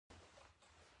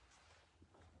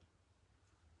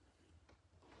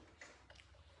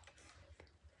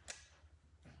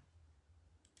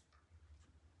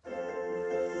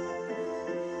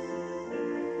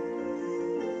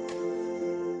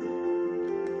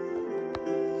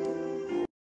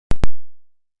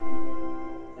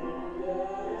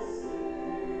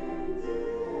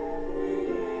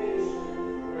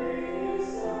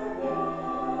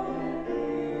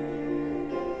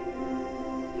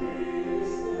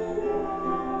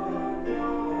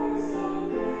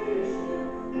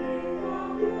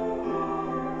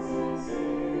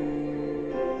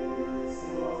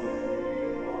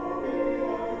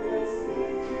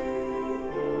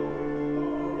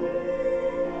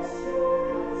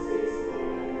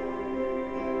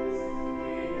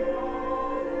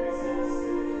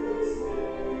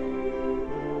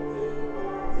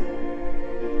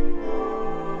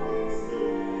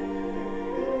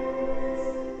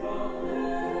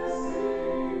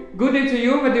Good day to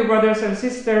you, my dear brothers and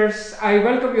sisters. I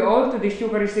welcome you all to this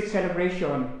Eucharistic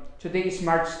celebration. Today is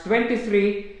March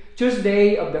 23,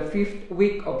 Tuesday of the 5th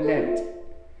week of Lent.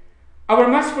 Our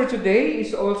Mass for today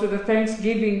is also the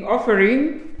Thanksgiving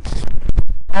offering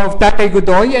of Tatay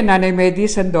Godoy and Nanay Medi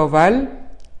Sandoval,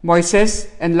 Moises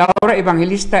and Laura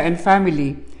Evangelista and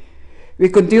family. We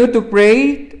continue to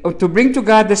pray to bring to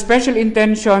God the special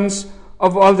intentions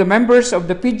of all the members of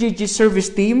the PGG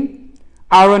service team,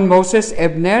 Aaron Moses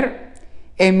Ebner,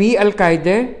 Emi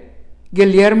Alcaide,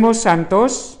 Guillermo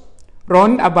Santos,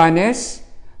 Ron Abanes,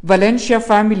 Valencia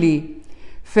family,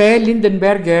 Fe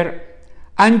Lindenberger,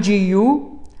 Angie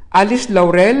Yu, Alice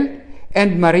Laurel,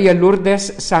 and Maria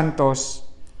Lourdes Santos.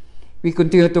 We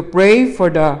continue to pray for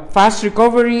the fast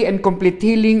recovery and complete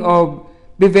healing of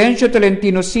Vivencio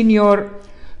Tolentino Sr.,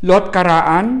 Lot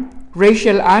Caraan,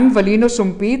 Rachel Ann Valino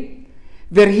Sumpit,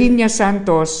 Virginia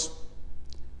Santos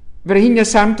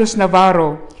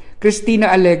Navarro, Cristina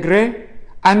Alegre,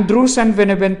 Andrew San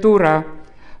Benaventura,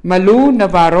 Malu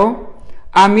Navarro,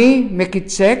 Ami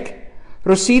Mekitsek,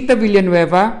 Rosita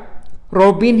Villanueva,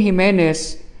 Robin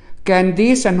Jimenez,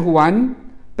 Candy San Juan,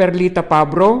 Perlita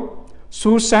Pabro,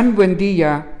 Susan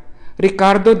Buendia,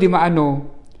 Ricardo Dimaano,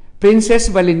 Princess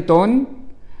Valenton,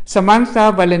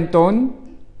 Samantha Valenton,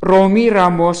 Romy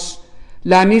Ramos,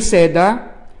 Lani Seda,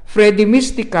 Freddy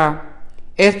Mystica,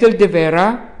 Ethel De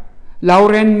Vera,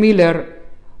 Lauren Miller,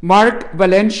 Mark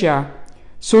Valencia,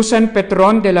 Susan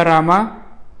Petron de la Rama,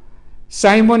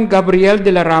 Simon Gabriel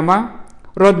de la Rama,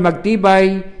 Rod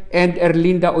Magtibay, and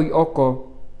Erlinda Uyoko.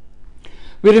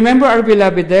 We remember our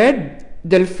beloved dead,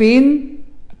 Delphine,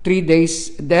 3 days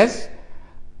death,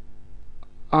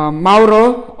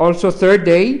 Mauro, also 3rd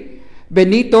day,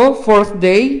 Benito, 4th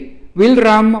day,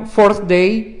 Wilram, 4th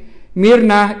day,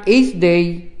 Mirna, 8th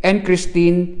day, and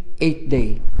Christine, 8th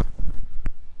day.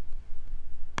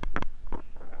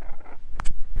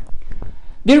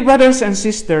 Dear brothers and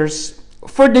sisters,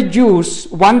 for the Jews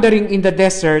wandering in the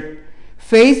desert,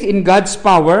 faith in God's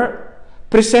power,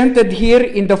 presented here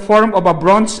in the form of a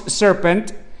bronze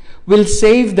serpent, will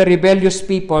save the rebellious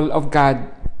people of God.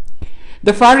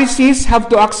 The Pharisees have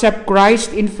to accept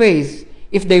Christ in faith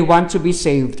if they want to be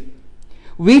saved.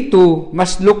 We too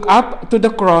must look up to the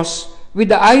cross with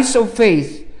the eyes of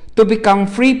faith to become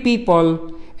free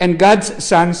people and God's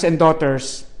sons and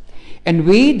daughters. And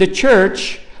we, the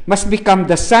Church, must become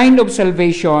the sign of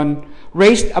salvation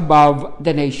raised above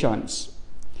the nations.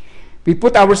 We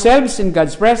put ourselves in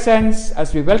God's presence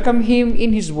as we welcome Him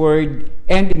in His Word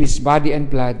and in His body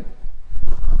and blood.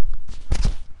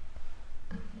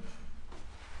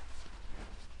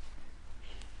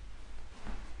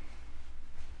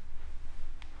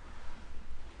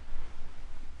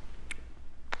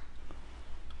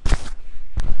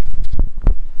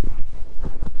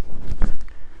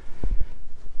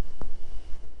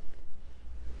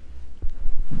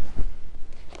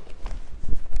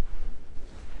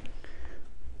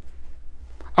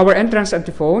 Our entrance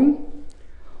antiphon: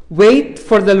 wait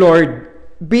for the Lord,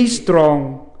 be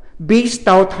strong, be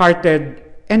stout-hearted,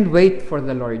 and wait for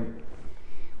the Lord.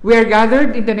 We are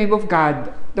gathered in the name of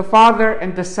God, the Father,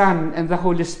 and the Son, and the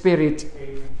Holy Spirit.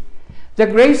 Amen. The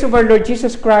grace of our Lord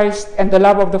Jesus Christ, and the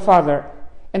love of the Father,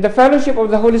 and the fellowship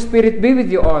of the Holy Spirit be with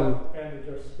you all. And with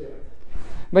your spirit.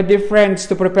 My dear friends,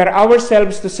 to prepare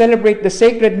ourselves to celebrate the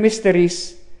sacred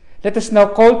mysteries, let us now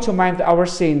call to mind our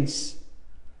sins.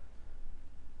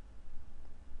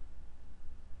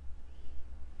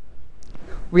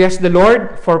 We ask the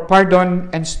Lord for pardon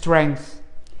and strength.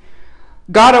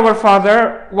 God our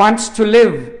Father wants to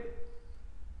live.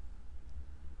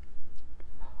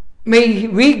 May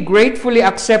we gratefully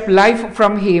accept life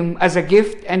from Him as a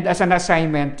gift and as an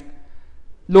assignment.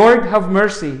 Lord, have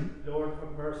mercy. Lord,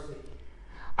 have mercy.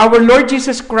 Our Lord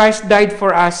Jesus Christ died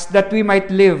for us that we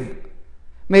might live.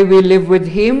 May we live with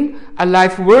Him a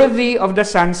life worthy of the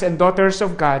sons and daughters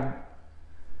of God.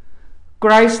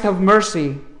 Christ, have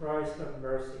mercy. Christ, have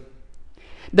mercy.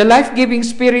 The life-giving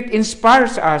Spirit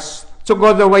inspires us to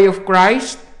go the way of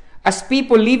Christ as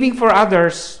people living for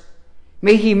others.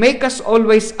 May He make us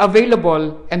always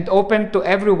available and open to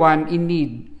everyone in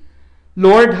need.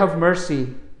 Lord, have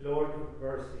mercy. Lord, have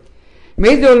mercy.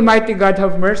 May the Almighty God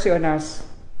have mercy on us,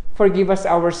 forgive us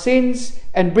our sins,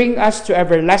 and bring us to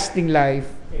everlasting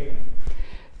life. Amen.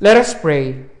 Let us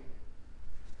pray.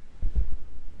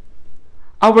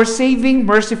 Our saving,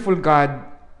 merciful God,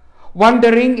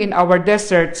 wandering in our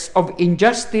deserts of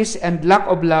injustice and lack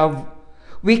of love,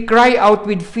 we cry out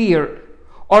with fear,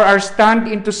 or are stunned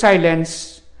into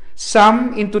silence,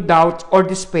 some into doubt or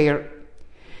despair.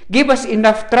 Give us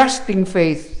enough trusting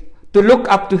faith to look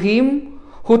up to Him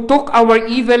who took our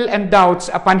evil and doubts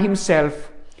upon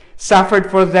Himself, suffered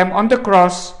for them on the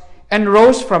cross, and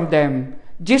rose from them,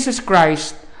 Jesus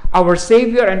Christ, our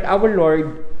Savior and our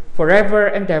Lord, forever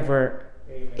and ever.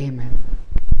 Amen.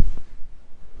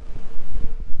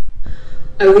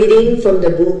 A reading from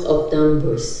the book of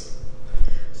Numbers.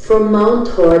 From Mount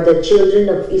Hor, the children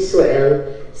of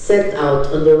Israel set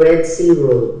out on the Red Sea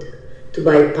road to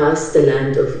bypass the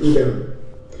land of Edom.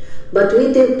 But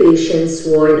with their patience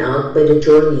worn out by the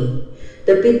journey,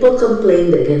 the people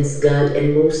complained against God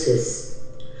and Moses.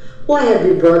 "Why have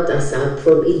you brought us out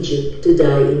from Egypt to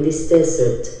die in this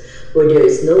desert, where there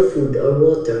is no food or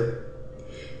water?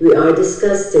 We are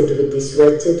disgusted with this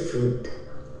wretched food."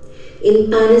 In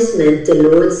punishment, the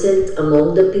Lord sent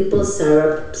among the people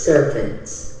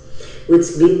serpents,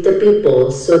 which bit the people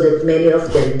so that many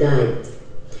of them died.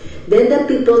 Then the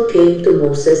people came to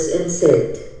Moses and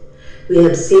said, "We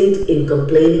have sinned in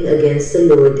complaining against the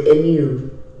Lord and you.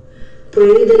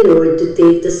 Pray the Lord to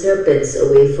take the serpents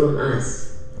away from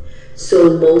us."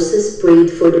 So Moses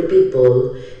prayed for the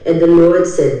people, and the Lord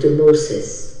said to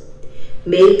Moses,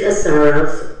 "Make a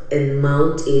seraph and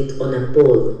mount it on a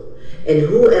pole, and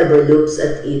whoever looks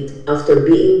at it after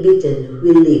being bitten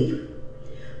will live."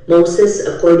 Moses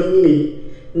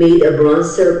accordingly made a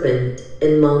bronze serpent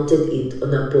and mounted it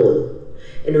on a pole,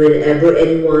 and whenever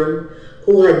anyone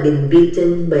who had been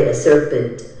bitten by a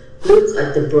serpent looked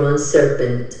at the bronze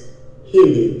serpent, he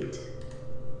lived.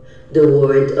 The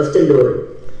word of the Lord.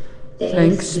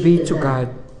 Thanks be to God.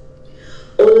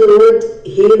 O Lord,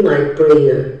 hear my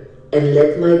prayer, and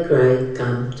let my cry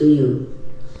come to you.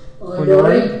 O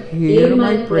Lord, hear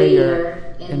my prayer,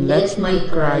 and let my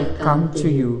cry come to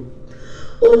you.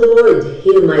 O Lord,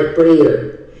 hear my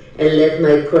prayer, and let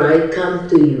my cry come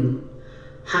to you.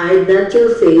 Hide not your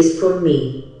face from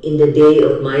me in the day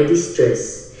of my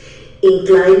distress.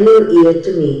 Incline your ear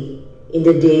to me in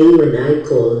the day when I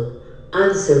call.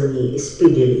 Answer me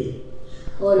speedily.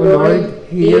 O Lord,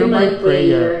 hear my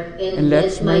prayer, and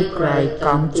let my cry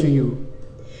come to you.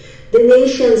 The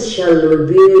nations shall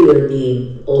revere your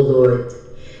name, O Lord,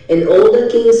 and all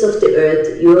the kings of the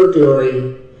earth your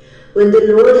glory. When the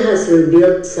Lord has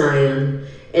rebuilt Zion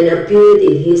and appeared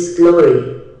in his glory,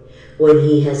 when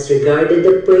he has regarded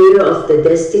the prayer of the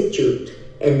destitute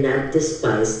and not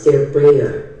despised their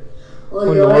prayer. O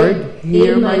Lord,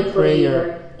 hear my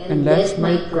prayer, and let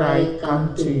my cry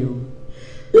come to you.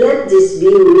 Let this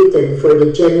be written for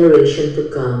the generation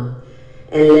to come,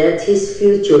 and let his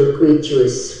future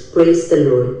creatures praise the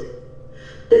Lord.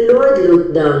 The Lord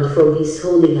looked down from his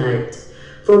holy height.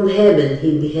 From heaven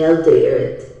he beheld the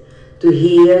earth, to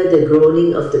hear the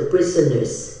groaning of the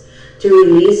prisoners, to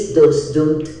release those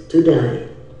doomed to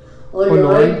die. O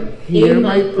Lord, hear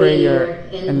my prayer,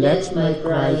 and let my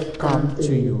cry come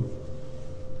to you.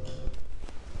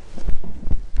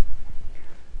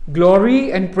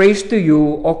 Glory and praise to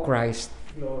you, O Christ.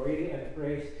 Glory and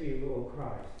praise to you, O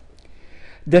Christ.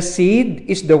 The seed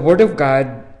is the word of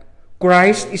God.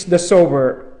 Christ is the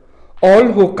sower.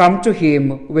 All who come to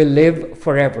him will live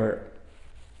forever.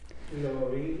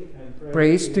 Glory and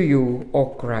Praise to you,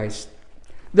 O Christ.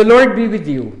 The Lord be with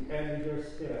you. and with your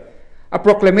spirit. A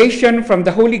proclamation from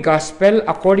the Holy Gospel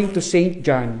according to St.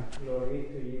 John. Glory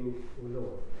to you, O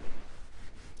Lord.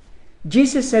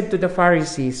 Jesus said to the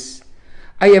Pharisees,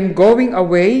 "I am going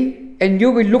away, and you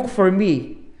will look for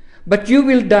me, but you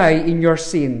will die in your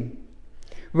sin.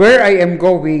 Where I am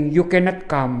going, you cannot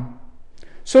come."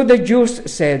 So the Jews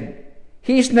said,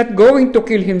 "He is not going to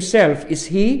kill himself,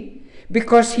 is he?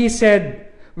 Because he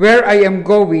said, 'Where I am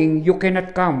going, you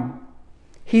cannot come.'"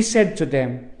 He said to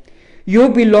them, "You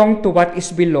belong to what is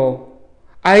below.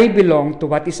 I belong to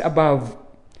what is above.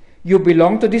 You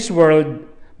belong to this world,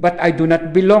 but I do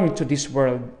not belong to this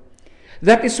world.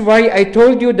 That is why I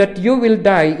told you that you will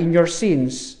die in your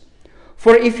sins.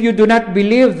 For if you do not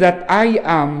believe that I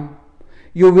am,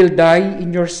 you will die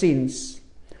in your sins."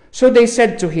 So they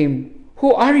said to him,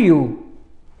 "Who are you?"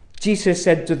 Jesus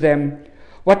said to them,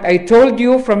 "What I told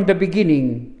you from the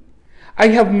beginning.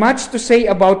 I have much to say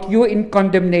about you in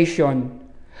condemnation,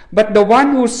 but the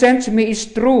one who sent me is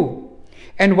true,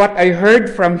 and what I heard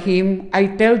from him I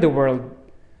tell the world."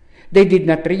 They did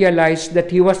not realize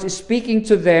that he was speaking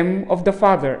to them of the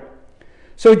Father.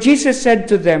 So Jesus said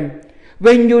to them,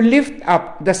 "When you lift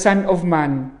up the Son of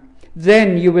Man,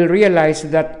 then you will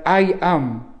realize that I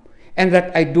am, and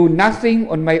that I do nothing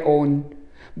on my own,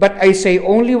 but I say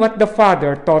only what the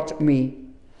Father taught me.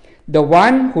 The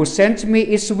one who sent me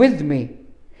is with me.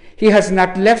 He has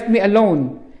not left me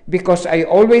alone, because I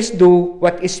always do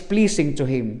what is pleasing to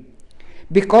him."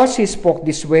 Because he spoke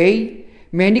this way,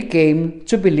 many came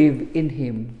to believe in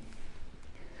him.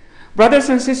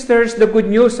 Brothers and sisters, the good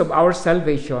news of our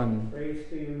salvation. Praise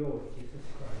to you, Lord Jesus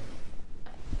Christ.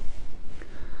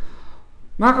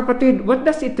 Mga kapatid, what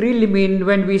does it really mean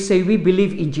when we say we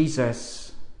believe in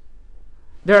Jesus?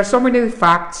 There are so many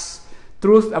facts,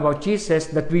 truth about Jesus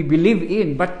that we believe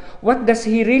in. But what does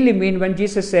He really mean when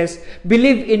Jesus says,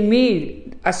 believe in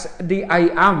me as the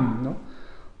I am? No?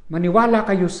 Maniwala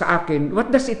kayo sa akin. What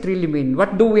does it really mean?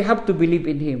 What do we have to believe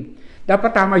in Him?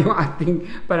 Dapat tama yung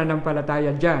ating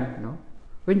pananampalataya dyan. No?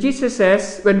 When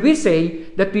we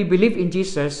say that we believe in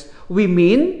Jesus, we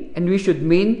mean, and we should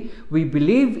mean, we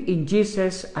believe in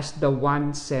Jesus as the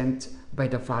one sent by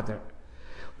the Father.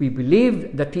 We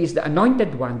believe that He is the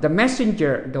anointed one, the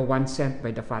messenger, the one sent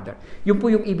by the Father. Yun po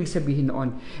yung ibig sabihin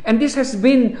noon. And this has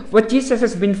been what Jesus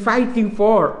has been fighting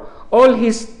for. All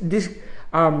His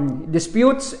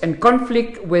disputes and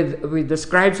conflict with the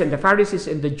scribes and the Pharisees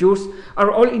and the Jews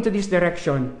are all into this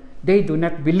direction. They do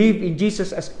not believe in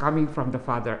Jesus as coming from the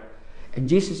Father. And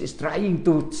Jesus is trying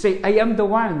to say, I am the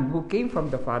one who came from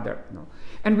the Father. No?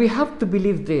 And we have to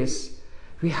believe this.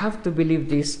 We have to believe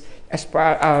this as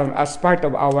part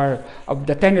of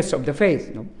the tenets of the faith.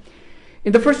 No?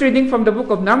 In the first reading from the book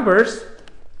of Numbers,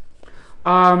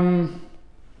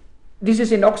 this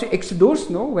is in Exodus,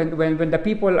 no? When the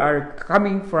people are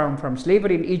coming from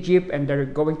slavery in Egypt and they're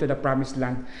going to the promised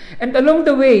land. And along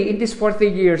the way, in these 40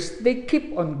 years, they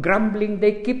keep on grumbling,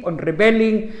 they keep on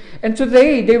rebelling. And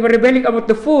today, they were rebelling about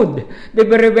the food. They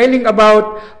were rebelling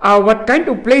about what kind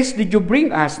of place did you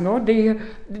bring us, no? They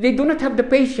do not have the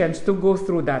patience to go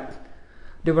through that.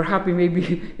 They were happy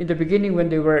maybe in the beginning when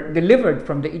they were delivered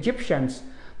from the Egyptians.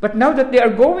 But now that they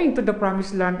are going to the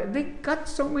promised land, they got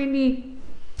so many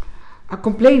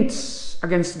complaints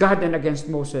against God and against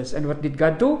Moses. And what did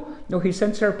God do? No, He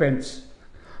sent serpents.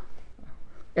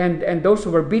 And those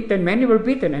who were beaten, many were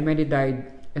beaten and many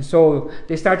died. And so,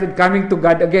 they started coming to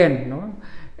God again. No?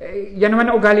 Yan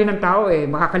naman ang ugali ng tao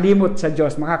makakalimot sa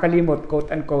Diyos, makakalimot, quote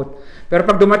unquote. Pero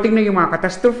pag dumating na yung mga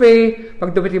catastrophe,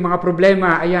 pag dumating yung mga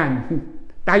problema, ayan,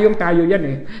 tayong-tayo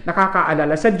yan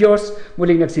nakakaalala sa Diyos,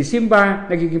 muling nagsisimba,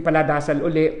 nagiging paladasal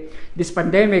uli. This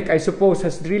pandemic, I suppose,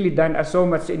 has really done us so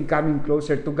much in coming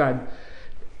closer to God.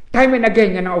 Time and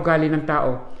again, yan ang ugali ng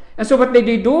tao. And so what they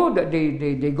do,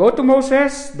 they go to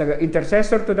Moses, the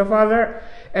intercessor to the Father,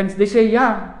 and they say,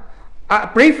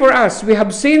 pray for us. We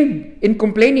have sinned in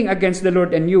complaining against the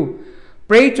Lord and you.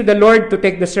 Pray to the Lord to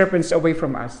take the serpents away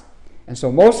from us. And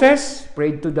so Moses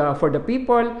prayed for the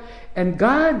people, and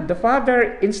God, the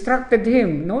Father, instructed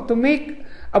him to make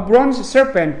a bronze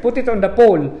serpent, put it on the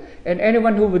pole, and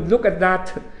anyone who would look at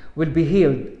that will be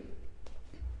healed.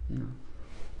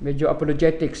 Medyo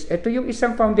apologetics. Ito yung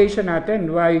isang foundation natin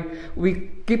why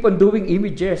we keep on doing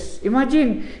images.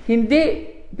 Imagine, hindi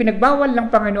pinagbawal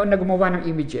ng Panginoon na gumawa ng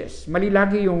images. Mali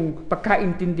lagi yung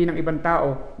pagkaintindi ng ibang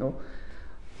tao. No?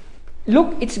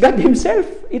 Look, it's God Himself.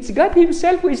 It's God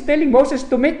Himself who is telling Moses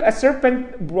to make a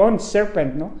serpent, bronze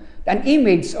serpent, no? An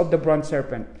image of the bronze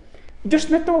serpent. Diyos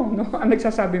na to, no? Ang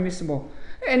nagsasabi mismo.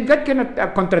 And God cannot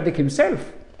contradict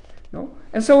Himself. No?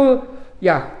 And so,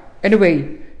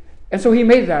 anyway, and so He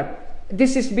made that.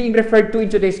 This is being referred to in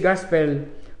today's gospel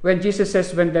when Jesus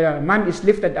says, when the man is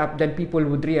lifted up, then people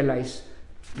would realize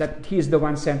that He is the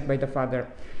one sent by the Father.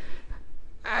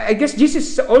 I guess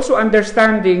Jesus is also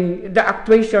understanding the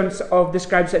actuations of the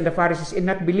scribes and the Pharisees in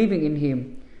not believing in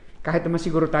Him. Kahit naman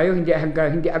siguro tayo, hindi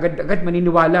agad-agad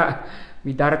maniniwala.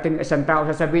 May darating isang tao,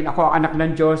 sasabihin, ako ang anak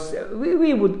ng Diyos.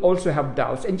 We would also have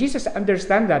doubts. And Jesus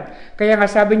understand that. Kaya nga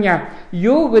sabi niya,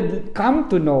 you would come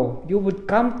to know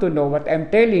what I'm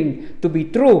telling to be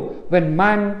true when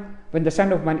the Son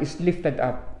of Man is lifted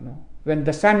up. No? When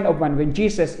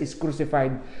Jesus is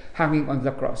crucified, hanging on the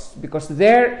cross. Because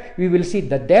there, we will see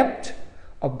the depth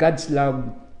of God's love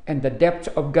and the depth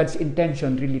of God's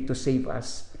intention really to save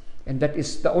us. And that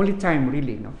is the only time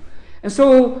really. No? And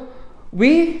so,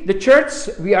 we, the church,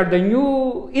 we are the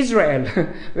new Israel.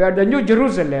 We are the new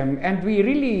Jerusalem. And we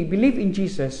really believe in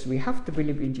Jesus. We have to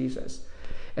believe in Jesus.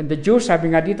 And the Jews,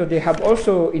 sabi nga dito, they have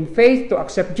also in faith to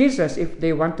accept Jesus if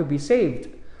they want to be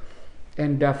saved.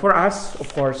 And for us,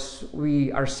 of course,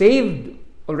 we are saved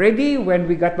already when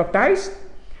we got baptized.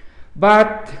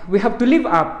 But we have to live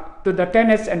up to the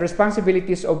tenets and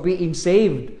responsibilities of being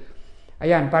saved.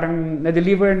 Ayan, parang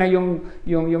na-deliver na yung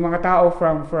mga tao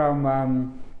from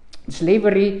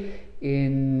slavery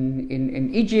in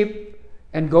Egypt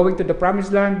and going to the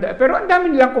promised land. Pero ang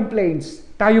dami nilang complaints.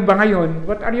 Tayo ba ngayon?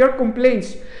 What are your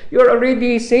complaints? You're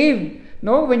already saved.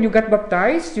 No, when you got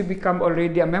baptized, you become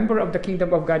already a member of the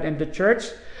kingdom of God and the church.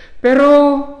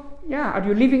 Pero, are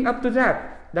you living up to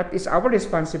that? That is our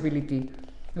responsibility.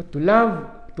 To love,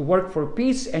 to work for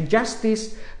peace and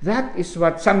justice. That is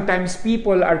what sometimes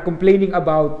people are complaining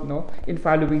about, in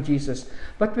following Jesus.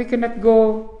 But we cannot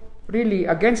go really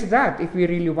against that if we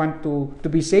really want to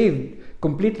be saved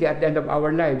completely at the end of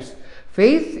our lives.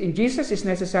 Faith in Jesus is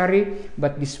necessary,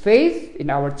 but this faith in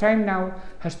our time now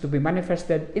has to be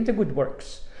manifested in the good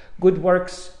works. Good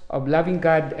works of loving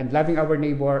God and loving our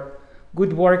neighbor.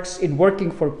 Good works in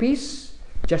working for peace,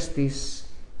 justice,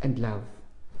 and love.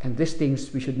 And these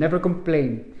things we should never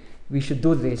complain. We should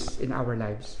do this in our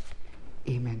lives.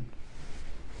 Amen.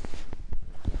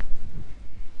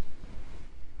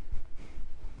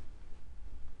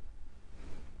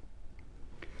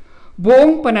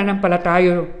 Buong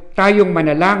pananampalataya tayong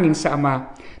manalangin sa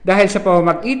Ama dahil sa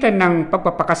pamamagitan ng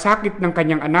pagpapakasakit ng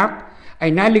kanyang anak ay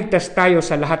naligtas tayo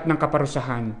sa lahat ng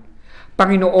kaparusahan.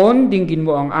 Panginoon, dinggin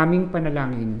mo ang aming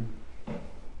panalangin.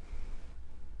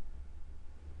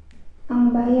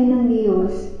 Ang bayan ng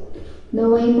Diyos,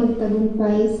 naway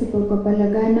magtagumpay sa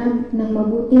pagpapalaganap ng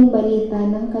mabuting balita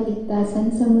ng kaligtasan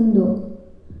sa mundo.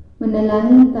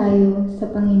 Manalangin tayo sa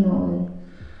Panginoon.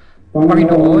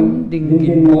 Panginoon,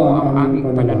 dinggin mo ang aming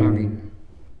panalangin.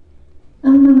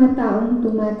 Ang mga taong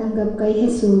tumatanggap kay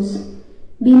Jesus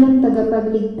bilang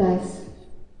tagapagligtas,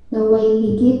 naway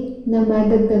higit na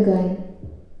madagdagan.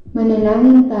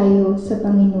 Manalangin tayo sa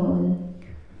Panginoon.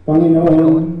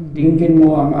 Panginoon, dinggin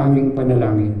mo ang aming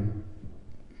panalangin.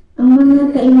 Ang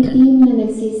mga taimtim na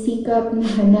nagsisikap na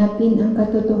hanapin ang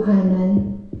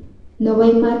katotohanan,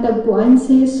 naway matagpuan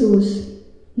si Jesus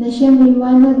na siyang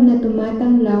liwanag na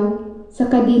tumatanglaw sa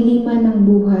kadiliman ng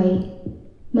buhay.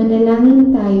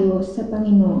 Manalangin tayo sa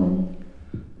Panginoon.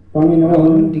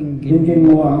 Panginoon, dinggin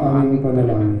mo ang aming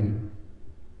panalangin.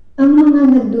 Ang mga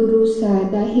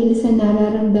nagdurusa dahil sa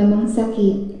nararamdamang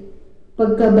sakit,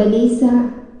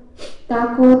 pagkabalisa,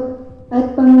 takot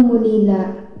at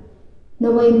pangungulila,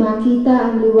 naway makita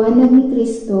ang liwanag ni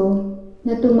Kristo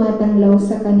na tumatanglaw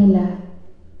sa kanila.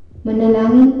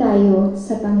 Manalangin tayo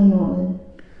sa Panginoon.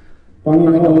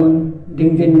 Panginoon,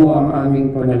 dinggin mo ang aming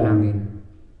panalangin.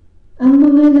 Ang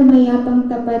mga namayapang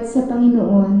tapat sa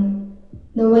Panginoon,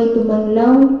 naway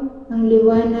tumanglaw ang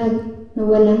liwanag na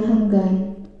walang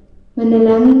hanggan.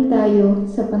 Manalangin tayo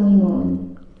sa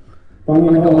Panginoon.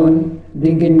 Panginoon,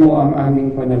 dinggin mo ang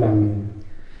aming panalangin.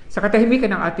 Sa katahimikan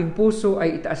ng ating puso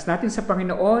ay itaas natin sa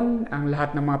Panginoon ang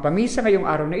lahat ng mga pamisa ngayong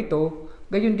araw na ito,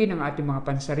 gayon din ang ating mga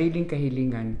pansariling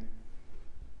kahilingan.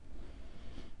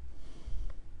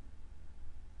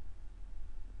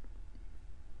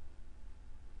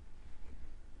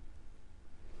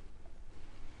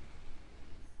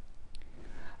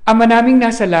 Ama naming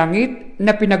nasa langit,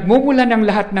 na pinagmumula ng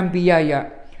lahat ng biyaya,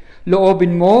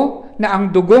 loobin mo na ang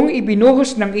dugong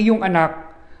ibinuhos ng iyong anak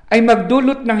ay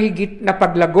magdulot ng higit na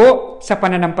paglago sa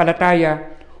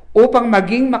pananampalataya upang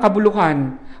maging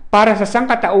makabuluhan para sa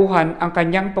sangkatauhan ang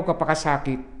kanyang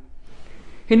pagpapakasakit.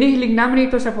 Hinihiling namin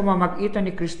ito sa pamamagitan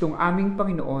ni Kristong aming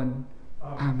Panginoon.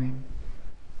 Amen.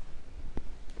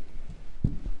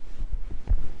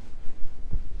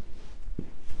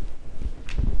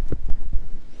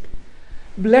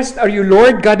 Blessed are you,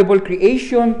 Lord, God of all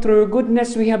creation. Through your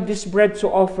goodness we have this bread to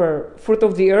offer, fruit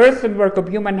of the earth and work of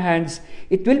human hands.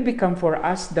 It will become for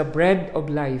us the bread of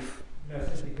life.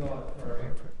 Blessed be God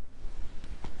forever.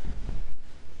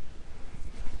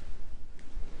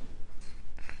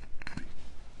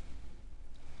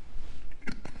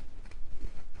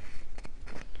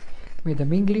 May the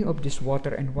mingling of this water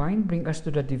and wine bring us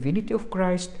to the divinity of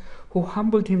Christ, who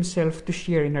humbled himself to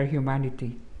share in our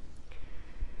humanity.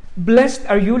 Blessed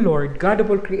are you, Lord, God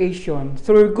of all creation.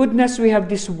 Through your goodness we have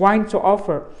this wine to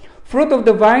offer, fruit of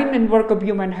the vine and work of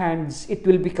human hands. It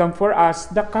will become for us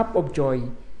the cup of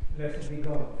joy. Blessed be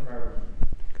God forever.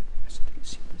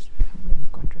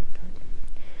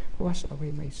 Wash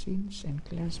away my sins and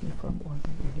cleanse me from all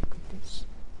my iniquities.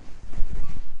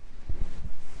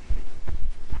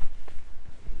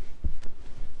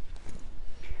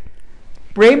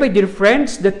 Pray, my dear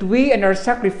friends, that we and our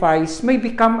sacrifice may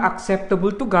become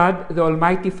acceptable to God, the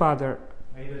Almighty Father.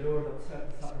 May the Lord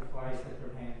accept the sacrifice at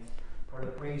your hands for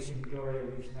the praise and glory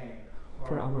of his name,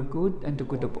 For our good and the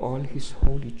good of all his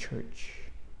holy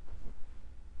church.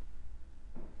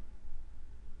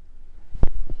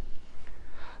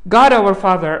 God our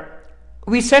Father,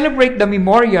 we celebrate the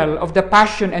memorial of the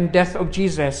passion and death of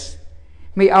Jesus.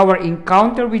 May our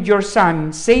encounter with your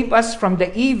Son save us from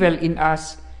the evil in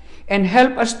us and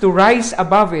help us to rise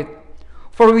above it.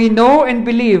 For we know and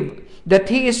believe that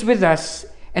he is with us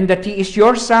and that he is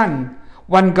your Son,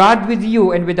 one God with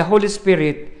you and with the Holy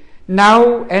Spirit,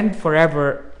 now and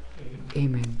forever.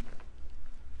 Amen.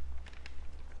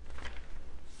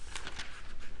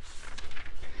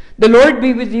 The Lord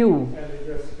be with you. and with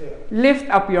your spirit. Lift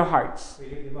up your hearts.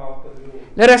 We lift them up to you.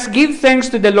 Let us give thanks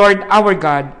to the Lord our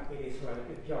God. It is right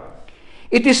and just.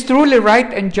 It is truly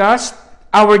right and just,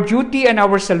 our duty and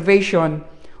our salvation,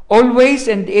 always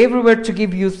and everywhere to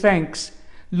give you thanks,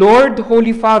 Lord,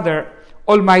 Holy Father,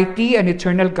 Almighty and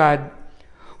eternal God.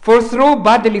 For through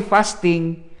bodily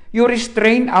fasting, you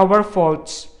restrain our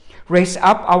faults, raise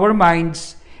up our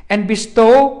minds, and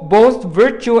bestow both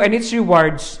virtue and its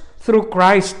rewards through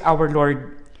Christ our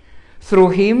Lord.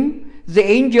 Through him, the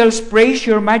angels praise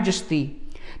your majesty,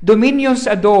 dominions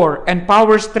adore, and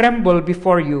powers tremble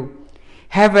before you.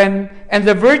 Heaven and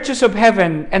the virtues of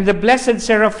heaven and the blessed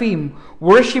seraphim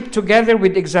worship together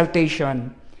with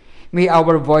exaltation. May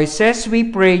our voices, we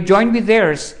pray, join with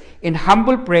theirs in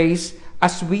humble praise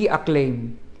as we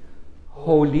acclaim.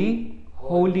 Holy,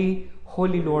 holy,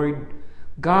 holy Lord,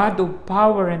 God of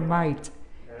power and might,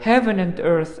 heaven and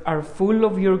earth are full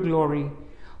of your glory.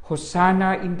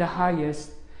 Hosanna in the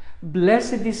highest.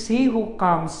 Blessed is he who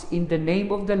comes in the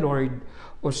name of the Lord.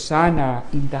 Hosanna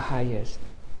in the highest.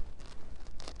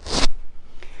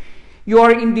 You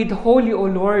are indeed holy, O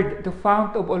Lord, the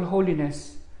fount of all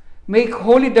holiness. Make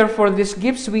holy, therefore, these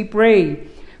gifts, we pray,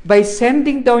 by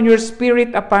sending down your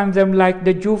Spirit upon them like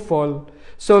the dewfall,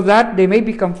 so that they may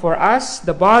become for us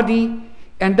the body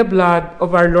and the blood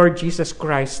of our Lord Jesus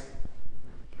Christ.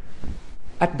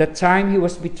 At the time he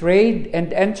was betrayed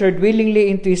and entered willingly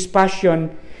into his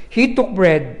passion, he took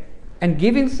bread, and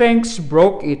giving thanks,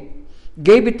 broke it,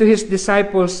 gave it to his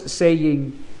disciples,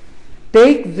 saying,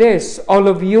 Take this, all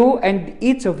of you, and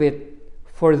eat of it,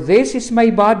 for this is my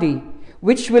body,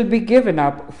 which will be given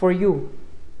up for you.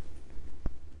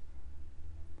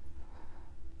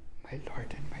 My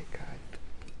Lord and my God.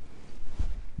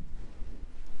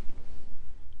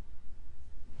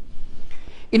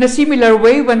 In a similar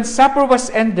way, when supper was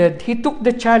ended, he took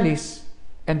the chalice,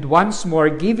 and once more,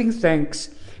 giving thanks,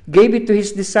 gave it to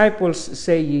his disciples,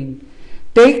 saying,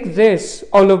 Take this,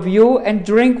 all of you, and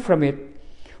drink from it.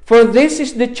 For this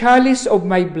is the chalice of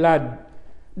my blood,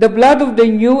 the blood of the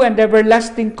new and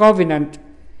everlasting covenant.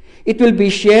 It will be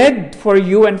shed for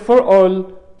you and for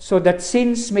all, so that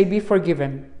sins may be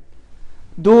forgiven.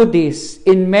 Do this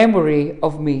in memory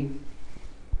of me.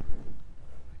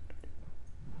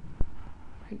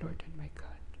 My Lord and my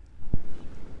God.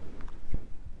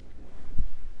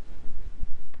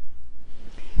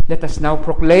 Let us now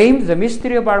proclaim the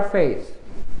mystery of our faith.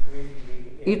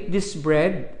 Eat this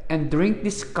bread and drink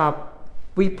this cup.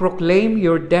 We proclaim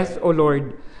your death, O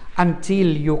Lord, until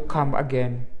you come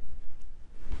again.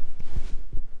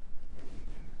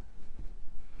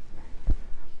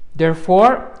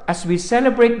 Therefore, as we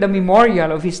celebrate the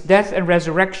memorial of his death and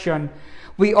resurrection,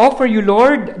 we offer you,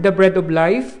 Lord, the bread of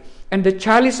life and the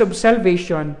chalice of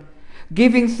salvation,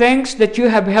 giving thanks that you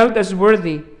have held us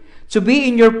worthy to be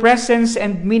in your presence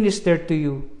and minister to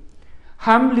you.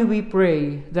 Humbly we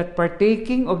pray that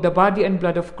partaking of the body and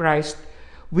blood of Christ,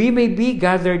 we may be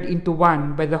gathered into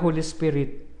one by the Holy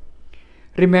Spirit.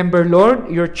 Remember,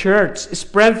 Lord, your church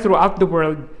spread throughout the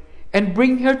world, and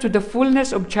bring her to the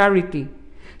fullness of charity,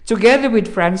 together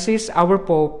with Francis, our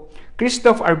Pope,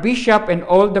 Christoph, our Bishop, and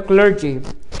all the clergy.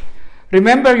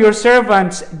 Remember your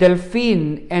servants,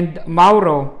 Delphine and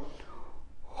Mauro,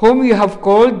 whom you have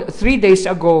called 3 days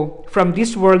ago from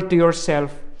this world to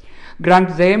yourself.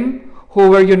 Grant them, who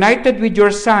were united with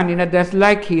your Son in a death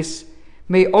like his,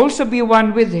 may also be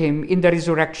one with him in the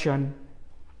resurrection.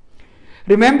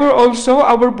 Remember also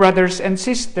our brothers and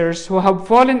sisters who have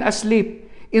fallen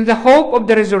asleep in the hope of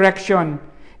the resurrection,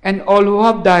 and all who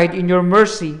have died in your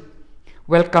mercy.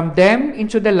 Welcome them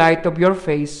into the light of your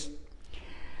face.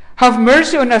 Have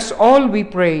mercy on us all, we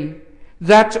pray,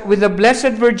 that with the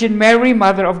Blessed Virgin Mary,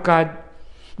 Mother of God,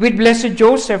 with Blessed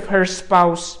Joseph, her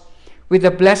spouse, with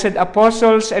the blessed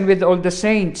apostles, and with all the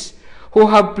saints who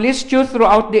have pleased you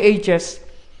throughout the ages,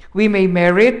 we may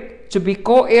merit to be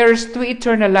co-heirs to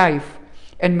eternal life,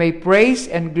 and may praise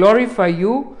and glorify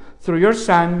you through your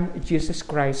Son, Jesus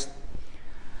Christ.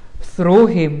 Through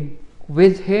him,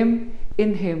 with him,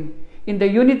 in the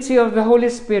unity of the Holy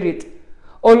Spirit,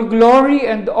 all glory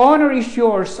and honor is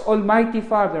yours, Almighty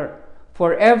Father,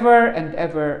 forever and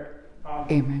ever.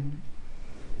 Amen.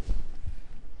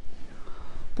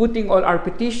 Putting all our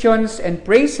petitions and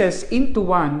praises into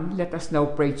one, let us now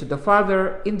pray to the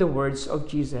Father in the words of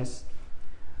Jesus.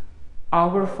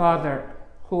 Our Father,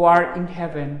 who art in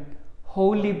heaven,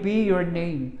 holy be your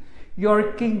name.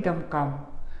 Your kingdom come.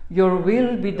 Your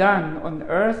will be done on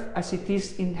earth as it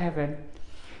is in heaven.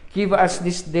 Give us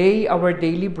this day our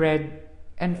daily bread,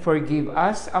 and forgive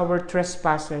us our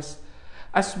trespasses,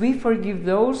 as we forgive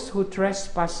those who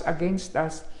trespass against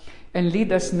us. And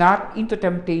lead us not into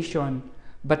temptation,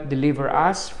 but deliver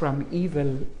us from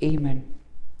evil. Amen.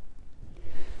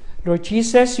 Lord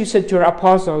Jesus, you said to your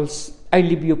apostles, I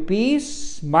leave you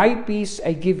peace, my peace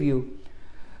I give you.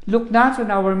 Look not on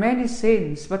our many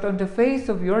sins, but on the faith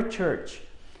of your church,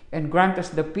 and grant us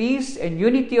the peace and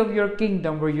unity of your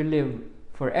kingdom where you live,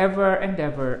 forever and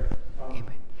ever.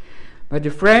 Amen. My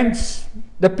dear friends,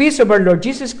 the peace of our Lord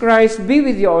Jesus Christ be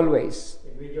with you always.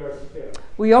 And with your spirit.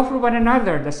 We offer one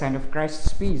another the sign of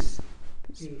Christ's peace.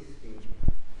 Peace be.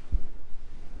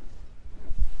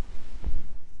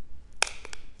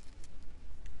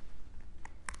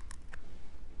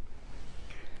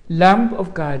 Lamb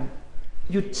of God,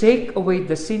 you take away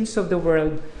the sins of the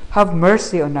world, have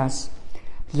mercy on us.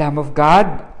 Lamb of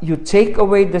God, you take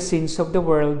away the sins of the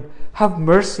world, have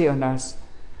mercy on us.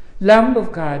 Lamb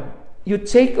of God, you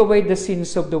take away the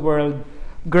sins of the world,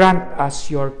 grant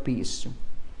us your peace.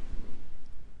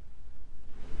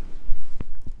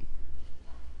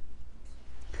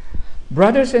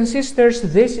 Brothers and sisters,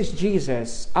 this is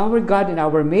Jesus, our God in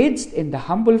our midst, in the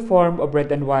humble form of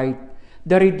red and white,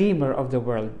 the Redeemer of the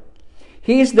world.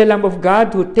 He is the Lamb of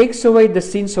God who takes away the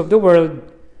sins of the world.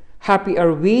 Happy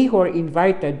are we who are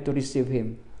invited to receive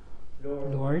him.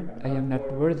 Lord, I am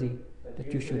not worthy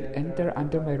that you should enter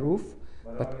under my roof,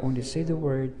 but only say the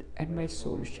word, and my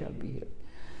soul shall be healed.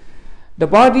 The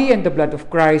body and the blood of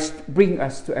Christ bring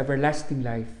us to everlasting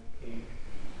life.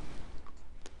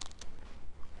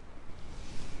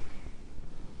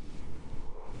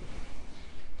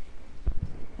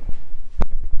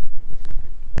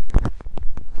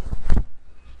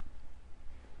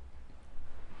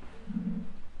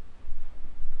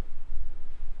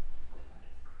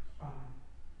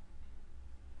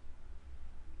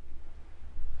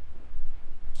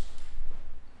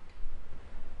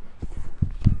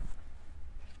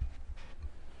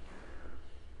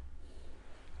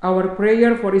 Our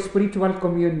prayer for spiritual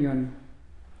communion.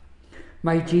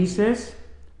 My Jesus,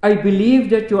 I believe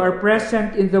that you are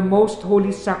present in the most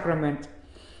holy sacrament.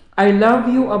 I love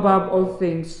you above all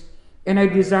things, and I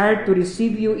desire to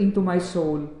receive you into my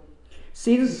soul.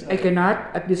 Since I cannot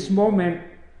at this moment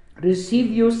receive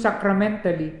you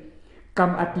sacramentally,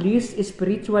 come at least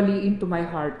spiritually into my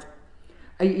heart.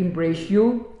 I embrace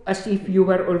you as if you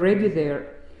were already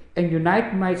there, and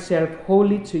unite myself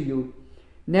wholly to you.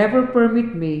 Never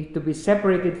permit me to be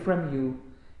separated from you.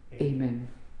 Amen.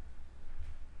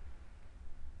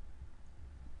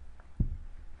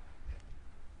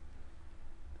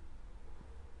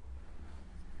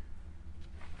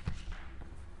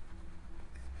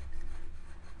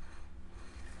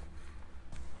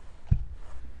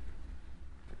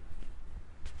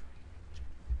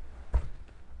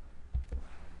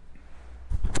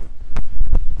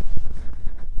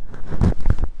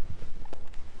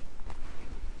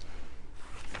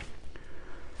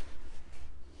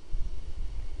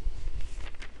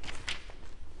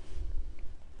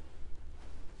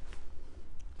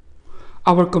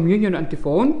 Our communion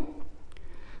antiphon.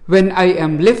 When I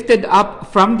am lifted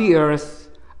up from the earth,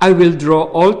 I will draw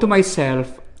all to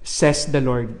myself, says the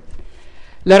Lord.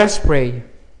 Let us pray.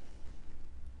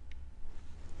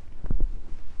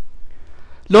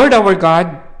 Lord our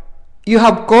God, you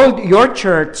have called your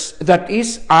church, that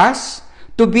is us,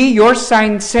 to be your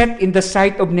sign set in the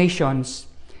sight of nations.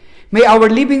 May our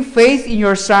living faith in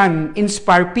your Son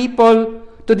inspire people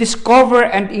to discover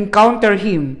and encounter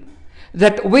him,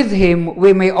 that with him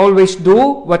we may always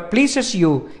do what pleases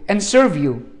you and serve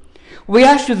you. We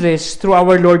ask you this through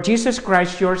our Lord Jesus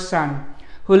Christ, your Son,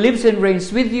 who lives and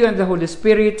reigns with you and the Holy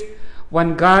Spirit,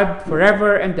 one God,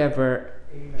 forever and ever.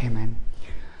 Amen.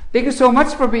 Thank you so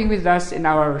much for being with us in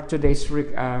our today's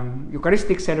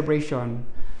Eucharistic celebration.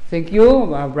 Thank you,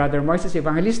 Brother Moises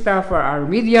Evangelista, for our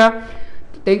media.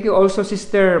 Thank you also,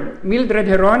 Sister Mildred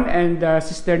Heron and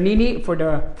Sister Nini for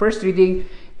the first reading,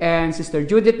 and Sister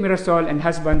Judith Mirasol and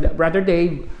husband, Brother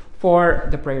Dave, for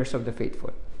the prayers of the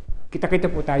faithful. Kita-kita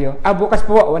po tayo. Bukas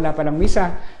po, wala palang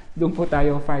misa. Doon po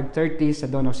tayo, 5:30 sa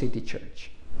Dono City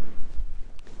Church.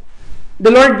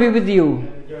 The Lord be with you.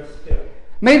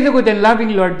 May the good and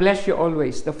loving Lord bless you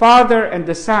always, the Father and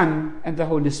the Son and the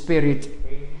Holy Spirit.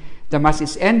 The Mass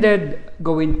is ended.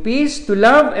 Go in peace to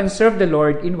love and serve the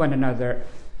Lord in one another.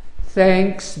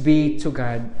 Thanks be to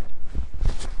God.